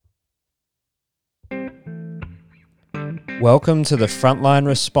Welcome to the Frontline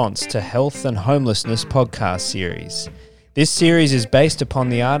Response to Health and Homelessness podcast series. This series is based upon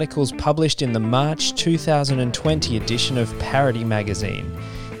the articles published in the March 2020 edition of Parity magazine.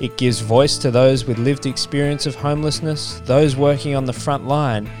 It gives voice to those with lived experience of homelessness, those working on the front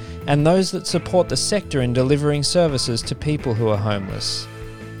line, and those that support the sector in delivering services to people who are homeless.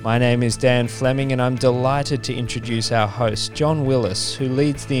 My name is Dan Fleming and I'm delighted to introduce our host, John Willis, who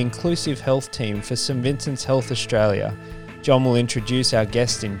leads the Inclusive Health team for St Vincent's Health Australia. John will introduce our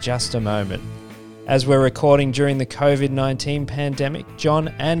guest in just a moment. As we're recording during the COVID-19 pandemic, John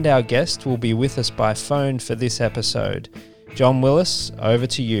and our guest will be with us by phone for this episode. John Willis, over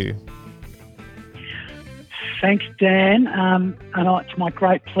to you. Thanks, Dan. It's my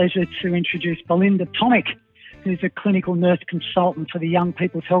great pleasure to introduce Belinda Tominc, who's a clinical nurse consultant for the Young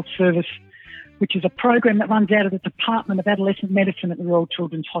People's Health Service, which is a program that runs out of the Department of Adolescent Medicine at the Royal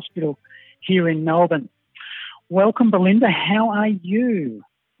Children's Hospital here in Melbourne. Welcome, Belinda. How are you?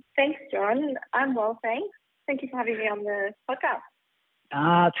 Thanks, John. I'm well, thanks. Thank you for having me on the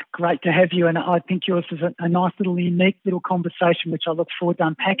podcast. It's great to have you, and I think yours is a nice little unique little conversation, which I look forward to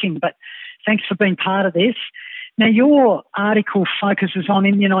unpacking. But thanks for being part of this. Now, your article focuses on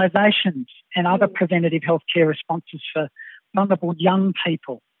immunisations and other preventative healthcare responses for vulnerable young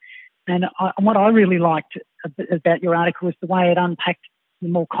people. And what I really liked about your article is the way it unpacked the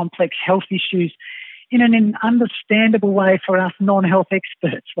more complex health issues in an understandable way for us non-health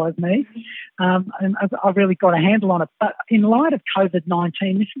experts like me. And I really got a handle on it. But in light of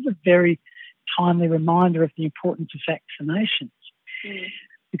COVID-19, this is a very timely reminder of the importance of vaccinations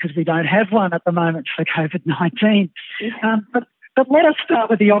because we don't have one at the moment for COVID-19. But let us start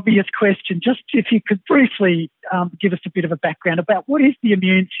with the obvious question. Just if you could briefly give us a bit of a background about what is the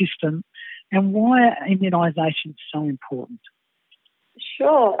immune system and why are immunisations so important?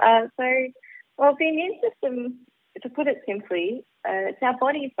 Sure. Well, the immune system, to put it simply, it's our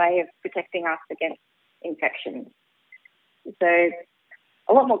body's way of protecting us against infections. So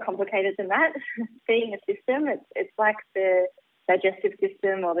a lot more complicated than that. Being a system, it's like the digestive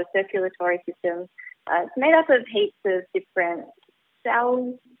system or the circulatory system. It's made up of heaps of different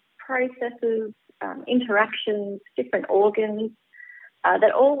cells, processes, interactions, different organs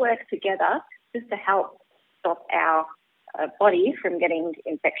that all work together just to help stop our body from getting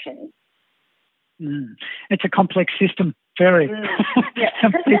infections. It's a complex system, very. Yeah.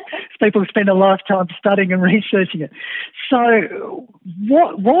 People spend a lifetime studying and researching it. So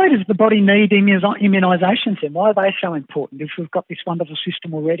why does the body need immunisations then? Why are they so important if we've got this wonderful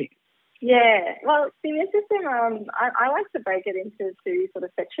system already? Yeah, well, the immune system, I like to break it into two sort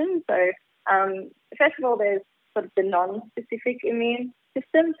of sections. So first of all, there's sort of the non-specific immune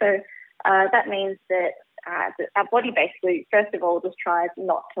system. So that means that our body basically, first of all, just tries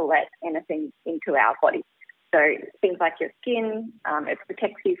not to let anything into our body. So things like your skin, it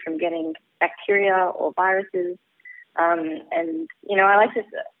protects you from getting bacteria or viruses. And, I like to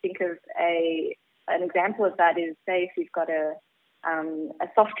think of an example of that is, say, if you've got a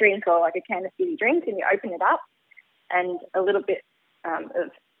soft drink or like a can of fizzy drink and you open it up and a little bit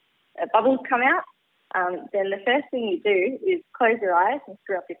of bubbles come out, then the first thing you do is close your eyes and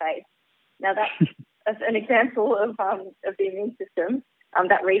screw up your face. Now, that's an example of the immune system.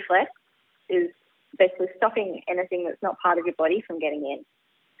 That reflex is basically stopping anything that's not part of your body from getting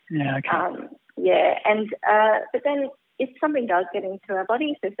in. Yeah, okay. But then if something does get into our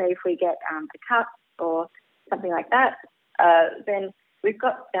body, so say if we get a cut or something like that, then we've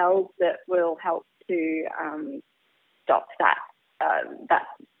got cells that will help to stop that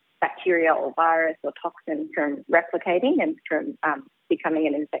bacteria or virus or toxin from replicating and from becoming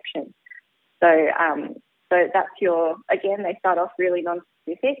an infection. So that's they start off really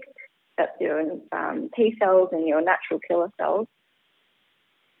non-specific. That's your T cells and your natural killer cells.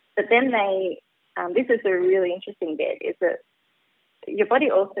 But then this is a really interesting bit, is that your body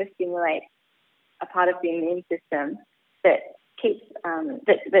also stimulates a part of the immune system that keeps,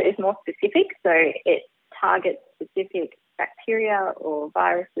 that is more specific. So it targets specific bacteria or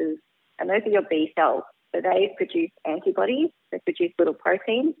viruses, and those are your B cells. So they produce antibodies, they produce little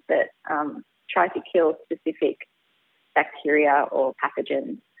proteins that try to kill specific bacteria or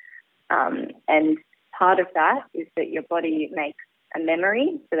pathogens. And part of that is that your body makes a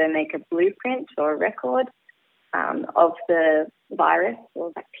memory, so they make a blueprint or a record of the virus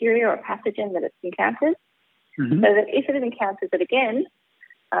or bacteria or pathogen that it's encountered. So that if it encounters it again,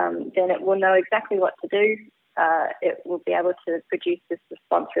 then it will know exactly what to do. It will be able to produce this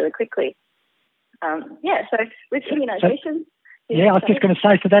response really quickly. So with immunisations... I was just going to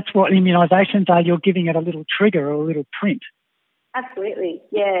say, so that's what immunisations are. You're giving it a little trigger or a little print. Absolutely,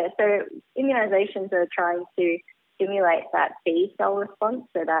 yeah. So immunisations are trying to stimulate that B cell response,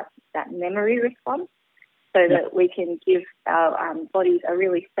 so that memory response, so that we can give our bodies a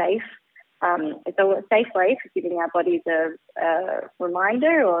really safe, it's a safe way for giving our bodies a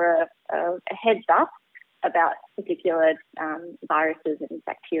reminder or a heads up about particular viruses and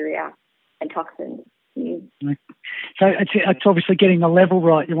bacteria and toxins. So it's obviously getting the level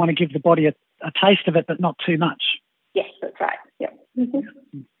right. You want to give the body a taste of it, but not too much. Yes, that's right. Yep.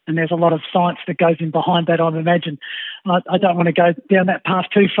 And there's a lot of science that goes in behind that, I imagine. I don't want to go down that path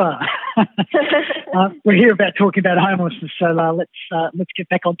too far. We're here talking about homelessness, so let's get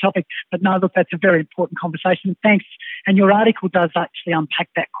back on topic. But no, look, that's a very important conversation. Thanks. And your article does actually unpack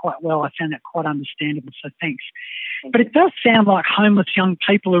that quite well. I found that quite understandable, so thanks. But it does sound like homeless young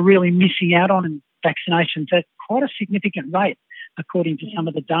people are really missing out on vaccinations at quite a significant rate, according to some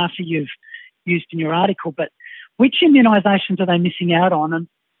of the data you've used in your article. But which immunisations are they missing out on, and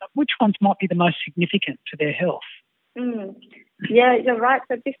which ones might be the most significant to their health? Yeah, you're right.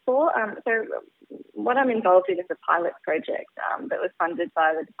 So before, so what I'm involved in is a pilot project that was funded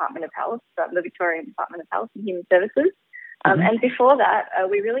by the Department of Health, the Victorian Department of Health and Human Services. And before that,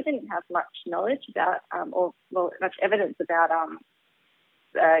 we really didn't have much knowledge about, much evidence about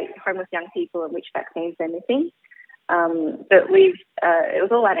homeless young people and which vaccines they're missing. But it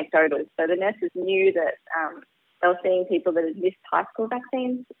was all anecdotal. So the nurses knew that they were seeing people that had missed high school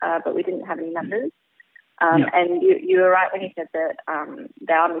vaccines, but we didn't have any numbers. And you were right when you said that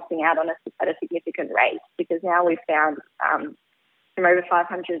they are missing out on at a significant rate, because now we've found from over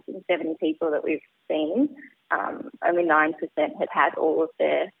 570 people that we've seen, only 9% had all of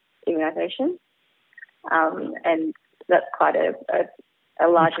their immunisations. And that's quite a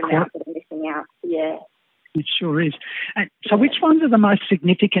large amount that are missing out. Yeah. It sure is. So which ones are the most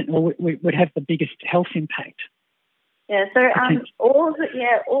significant or would have the biggest health impact? Yeah, so all the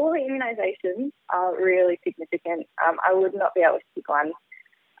immunisations are really significant. I would not be able to pick one.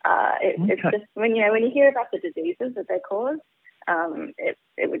 It's just when you hear about the diseases that they cause,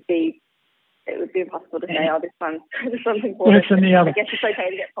 it would be impossible to say, this one's important. I guess it's okay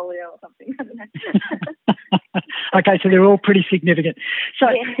to get polio or something. I don't know. Okay, so they're all pretty significant. So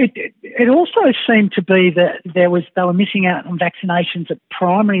it also seemed to be that they were missing out on vaccinations at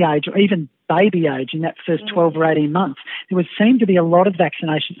primary age or even baby age in that first 12 or 18 months. There seemed to be a lot of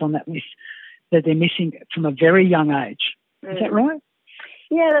vaccinations on that list that they're missing from a very young age. Is that right?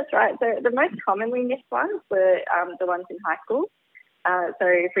 Yeah, that's right. So the most commonly missed ones were the ones in high school. So,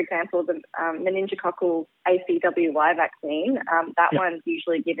 for example, the meningococcal ACWY vaccine, that one's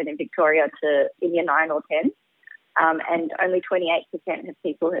usually given in Victoria in year 9 or 10. And only 28% of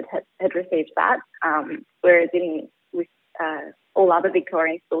people had received that, whereas with all other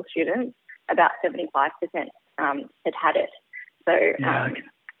Victorian school students, about 75% had it. So,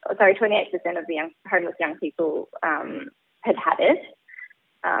 28% of the homeless young people had it.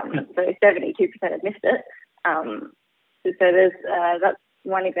 So 72% had missed it. So there's that's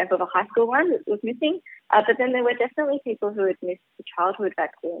one example of a high school one that was missing. But then there were definitely people who had missed the childhood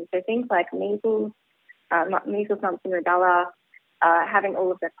vaccine. So things like measles, mumps and rubella, having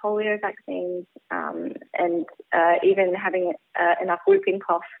all of their polio vaccines, and even having enough whooping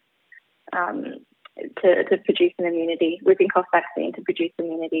cough to produce an immunity, whooping cough vaccine to produce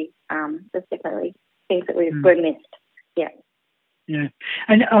immunity. There's definitely things that were missed. Yeah. Yeah.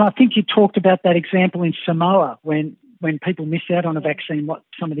 And I think you talked about that example in Samoa when people miss out on a vaccine, what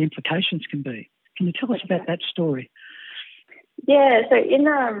some of the implications can be. Can you tell us about that story? Yeah, so in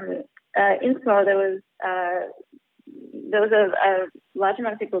Samoa there was a large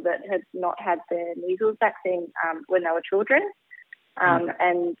amount of people that had not had their measles vaccine when they were children,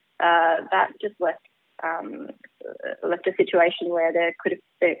 and that just left a situation where there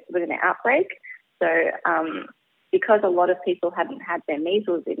was an outbreak. So because a lot of people hadn't had their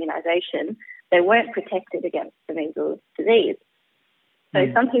measles immunisation, they weren't protected against the measles disease. So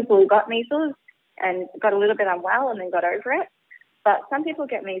some people got measles and got a little bit unwell and then got over it. But some people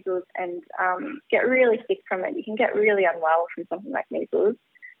get measles and get really sick from it. You can get really unwell from something like measles.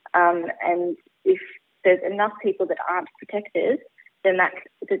 And if there's enough people that aren't protected, then that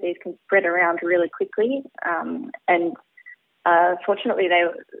disease can spread around really quickly. And fortunately,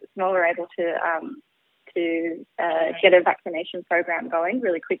 Samoa were able to get a vaccination program going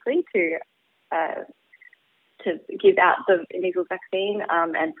really quickly to give out the measles vaccine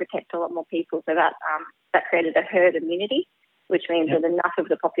and protect a lot more people. So that created a herd immunity, which means that enough of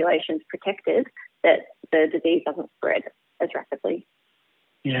the population is protected that the disease doesn't spread as rapidly.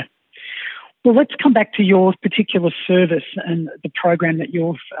 Yeah. Well, let's come back to your particular service and the program that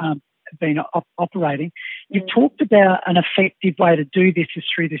you've been operating. You've talked about an effective way to do this is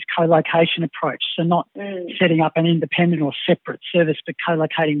through this co-location approach, so not setting up an independent or separate service, but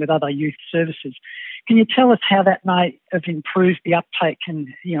co-locating with other youth services. Can you tell us how that may have improved the uptake and,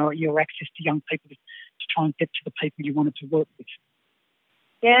 you know, your access to young people to try and get to the people you wanted to work with?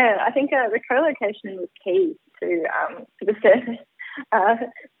 Yeah, I think the co-location was key to the service.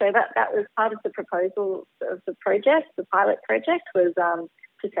 So that was part of the proposal of the project. The pilot project was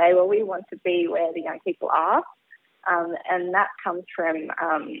to say, well, we want to be where the young people are, and that comes from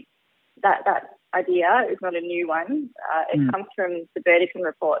that idea is not a new one. It comes from the Burdekin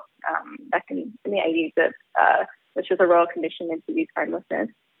report back in the 80s, which was a Royal Commission into Youth Homelessness,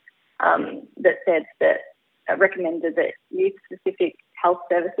 that said that recommended that youth-specific health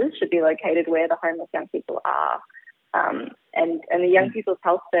services should be located where the homeless young people are. And the Young People's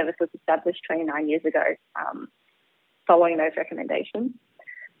Health Service was established 29 years ago, following those recommendations.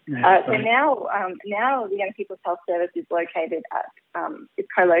 So now the Young People's Health Service is located is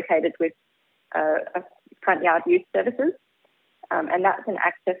co-located with front yard youth services, and that's an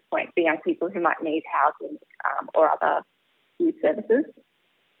access point for young people who might need housing or other youth services.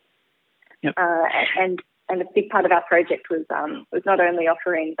 Yep. And a big part of our project was not only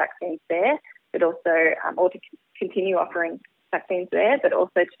offering vaccines there, but also or to continue offering vaccines there, but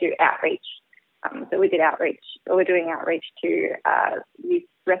also to do outreach. So we did outreach, or we're doing outreach to youth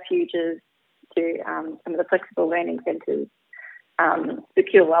refuges, to some of the flexible learning centres,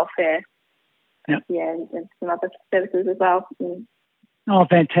 secure welfare, and some other services as well. Oh,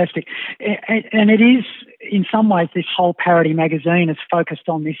 fantastic. And it is, in some ways, this whole Parity magazine is focused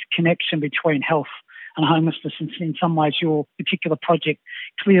on this connection between health and homelessness. And in some ways, your particular project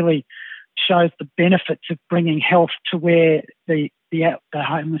clearly shows the benefits of bringing health to where the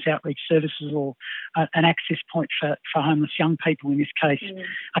homeless outreach services or an access point for homeless young people, in this case,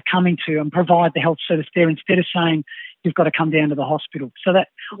 are coming to and provide the health service there instead of saying you've got to come down to the hospital. So that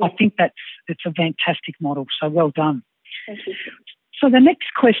I think it's a fantastic model. So well done. Thank you. So the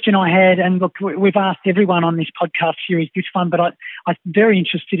next question I had, and look, we've asked everyone on this podcast series this one, but I'm very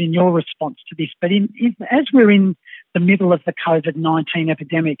interested in your response to this. But as we're in the middle of the COVID-19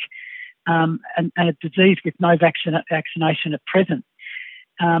 epidemic, and a disease with no vaccination at present,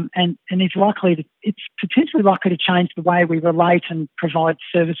 and it's potentially likely to change the way we relate and provide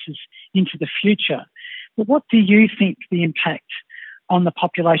services into the future. But what do you think the impact on the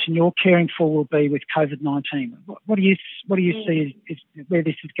population you're caring for will be with COVID-19? What do you see is where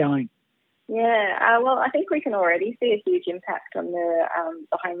this is going? Yeah, well, I think we can already see a huge impact on the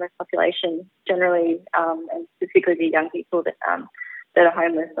homeless population generally, and specifically the young people that are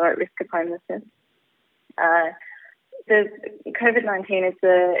homeless or at risk of homelessness. The COVID-19 is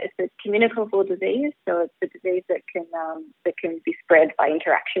a communicable disease, so it's a disease that can be spread by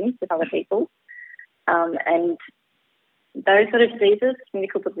interactions with other people, and those sort of diseases,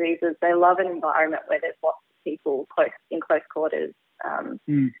 communicable diseases, they love an environment where there's lots of people in close quarters.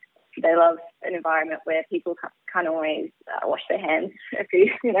 They love an environment where people can't always wash their hands every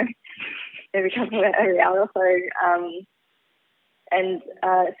hour or so.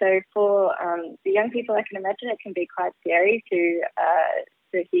 So for the young people, I can imagine it can be quite scary to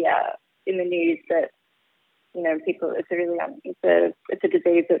hear in the news that people. It's a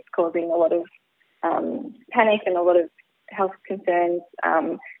disease that's causing a lot of panic and a lot of health concerns.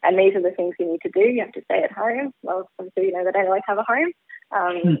 And these are the things you need to do. You have to stay at home. Well, obviously, they don't always have a home.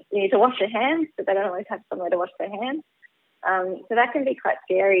 You need to wash your hands, but they don't always have somewhere to wash their hands. So that can be quite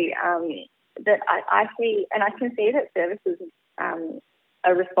scary. That I see, and I can see that services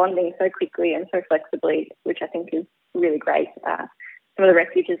are responding so quickly and so flexibly, which I think is really great. Some of the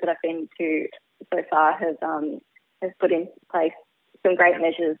refuges that I've been to so far have put in place some great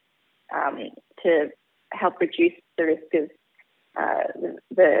measures to help reduce the risk of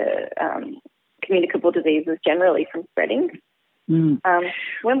the communicable diseases generally from spreading. When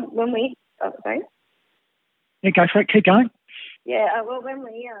we sorry? Yeah, go for it. Keep going. Yeah, well, when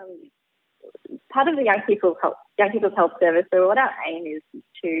we part of the Young People's Health Service, so what our aim is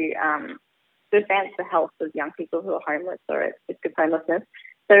to advance the health of young people who are homeless or at risk of homelessness.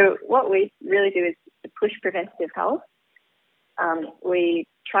 So what we really do is to push preventative health. We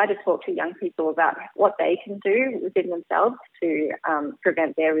try to talk to young people about what they can do within themselves to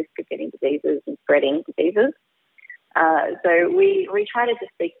prevent their risk of getting diseases and spreading diseases. So we try to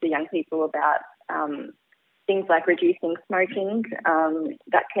just speak to young people about things like reducing smoking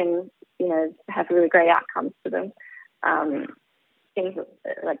that can, have really great outcomes for them. Things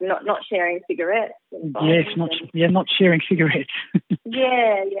like not sharing cigarettes. Yes, not sharing cigarettes.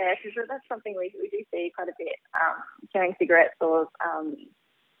 yeah, because that's something we do see quite a bit. Sharing cigarettes or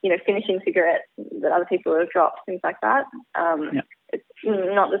finishing cigarettes that other people have dropped, things like that. It's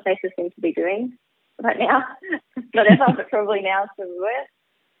not the safest thing to be doing right now. Not ever, but probably now is the worst.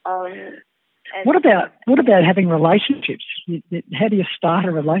 What about having relationships? How do you start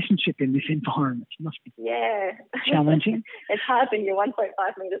a relationship in this environment? It must be challenging. It's hard when you're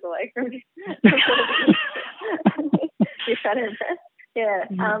 1.5 metres away from you're trying to impress. Yeah,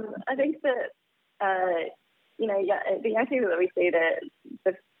 I think that the young people that we see,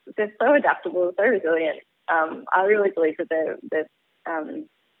 they're so adaptable, so resilient. I really believe that they're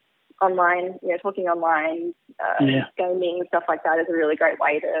online, talking online, gaming, stuff like that is a really great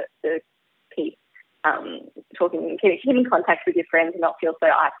way to keep keeping contact with your friends and not feel so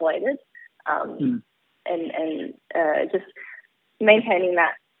isolated, and just maintaining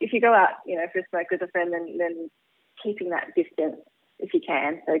that. If you go out, for a smoke with a friend, then keeping that distance if you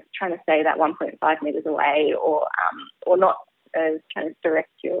can. So trying to stay that 1.5 metres away, or not trying to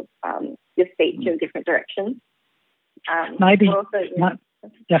direct your speech in different directions. Maybe. Also,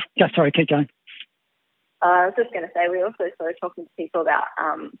 sorry, keep going. I was just going to say, we also started talking to people about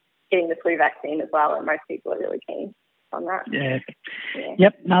getting the flu vaccine as well, and most people are really keen on that. Yeah.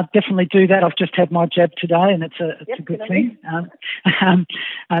 Yep, no, definitely do that. I've just had my jab today, and it's a good thing.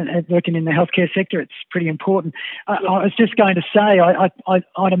 Working in the healthcare sector, it's pretty important. I was just going to say,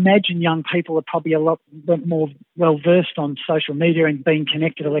 I'd imagine young people are probably a lot more well-versed on social media and being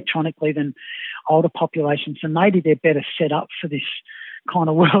connected electronically than older populations, so maybe they're better set up for this kind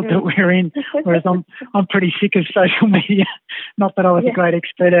of world that we're in, whereas I'm pretty sick of social media. Not that I was a great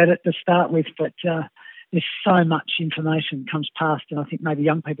expert at it to start with, but there's so much information comes past, and I think maybe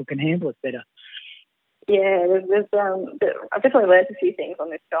young people can handle it better. Yeah, I've definitely learned a few things on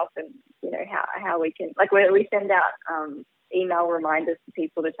this job, and how we can, like, we send out email reminders to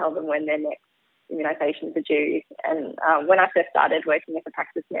people to tell them when their next immunisations are due. And when I first started working as a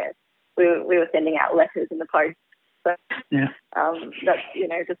practice nurse, we were sending out letters in the post. So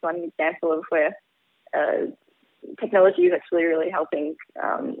that's just one example of where technology is actually really helping.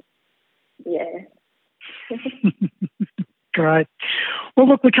 Great. Well,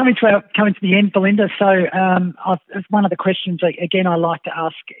 look, we're coming to the end, Belinda. So one of the questions again I like to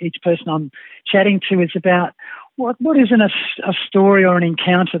ask each person I'm chatting to is about what isn't a story or an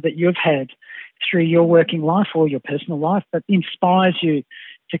encounter that you've had through your working life or your personal life that inspires you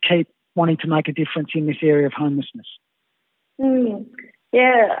to keep wanting to make a difference in this area of homelessness? Well,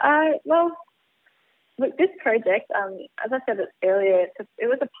 look, this project, as I said earlier, it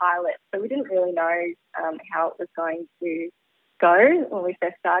was a pilot, so we didn't really know how it was going to go when we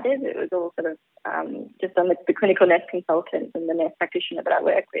first started. It was all sort of just on the clinical nurse consultant and the nurse practitioner that I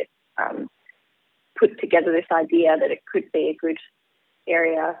work with put together this idea that it could be a good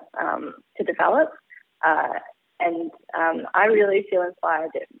area to develop. And I really feel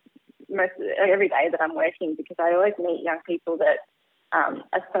inspired every day that I'm working, because I always meet young people that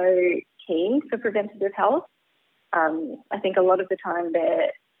are so keen for preventative health. I think a lot of the time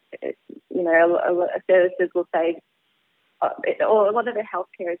services will say, or a lot of the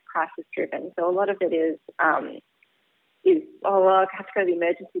healthcare is crisis driven. So a lot of it is I have to go to the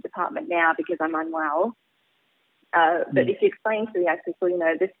emergency department now because I'm unwell. But if you explain to the young people,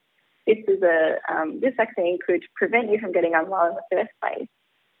 this vaccine could prevent you from getting unwell in the first place,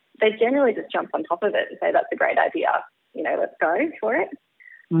 they generally just jump on top of it and say, that's a great idea, let's go for it.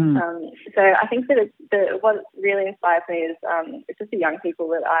 So I think that what really inspires me is it's just the young people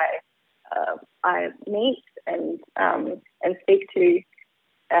that I meet and speak to,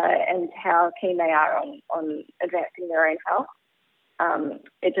 and how keen they are on advancing their own health.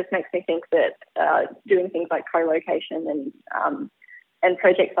 It just makes me think that doing things like co-location and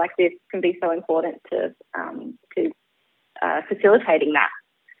projects like this can be so important to facilitating that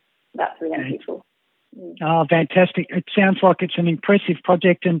for young people. Oh, fantastic. It sounds like it's an impressive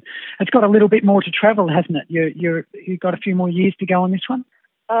project, and it's got a little bit more to travel, hasn't it? You've got a few more years to go on this one?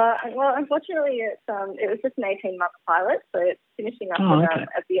 Well, unfortunately, it was just an 18-month pilot, so it's finishing up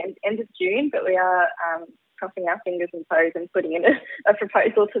at the end of June, but we are crossing our fingers and toes and putting in a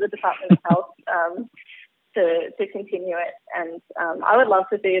proposal to the Department of Health to continue it. And I would love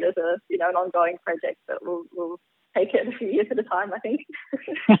to see it as an ongoing project, but we'll take it a few years at a time, I think.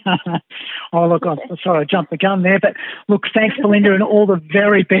 Oh, look, I'm sorry I jumped the gun there, but look, thanks, Belinda, and all the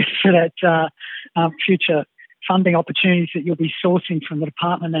very best for that future funding opportunities that you'll be sourcing from the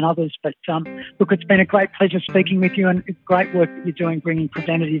department and others. But look, it's been a great pleasure speaking with you, and it's great work that you're doing, bringing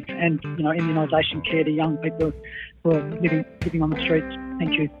preventative and immunisation care to young people who are living on the streets.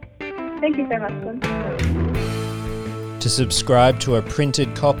 Thank you. Thank you so much, Tim. To subscribe to a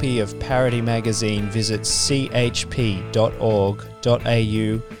printed copy of Parody Magazine, visit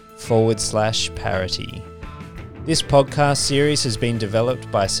chp.org.au/parody. This podcast series has been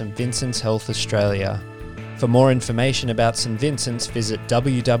developed by St Vincent's Health Australia. For more information about St Vincent's, visit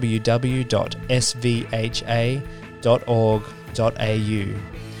www.svha.org.au.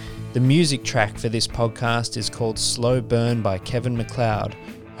 The music track for this podcast is called Slow Burn by Kevin MacLeod,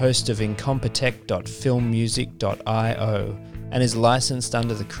 host of incompetech.filmmusic.io, and is licensed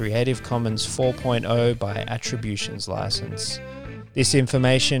under the Creative Commons 4.0 by Attributions license. This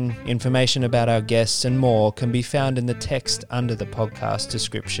information about our guests and more can be found in the text under the podcast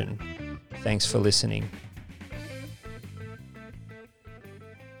description. Thanks for listening.